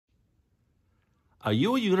Are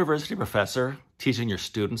you a university professor teaching your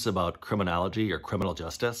students about criminology or criminal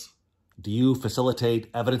justice? Do you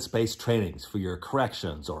facilitate evidence-based trainings for your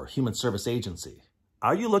corrections or human service agency?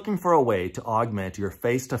 Are you looking for a way to augment your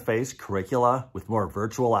face-to-face curricula with more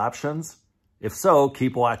virtual options? If so,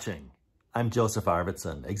 keep watching. I'm Joseph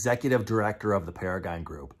Arvidsson, Executive Director of the Paragon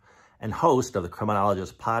Group and host of the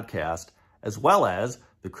Criminologist Podcast, as well as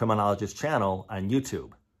the Criminologist Channel on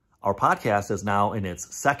YouTube. Our podcast is now in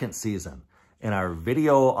its second season, and our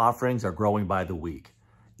video offerings are growing by the week.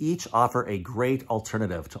 Each offer a great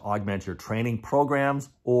alternative to augment your training programs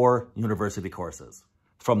or university courses.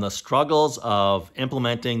 From the struggles of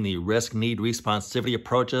implementing the risk-need responsivity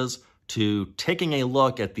approaches to taking a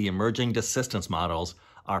look at the emerging desistance models,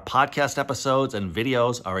 our podcast episodes and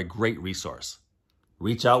videos are a great resource.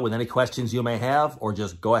 Reach out with any questions you may have, or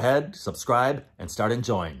just go ahead, subscribe, and start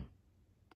enjoying.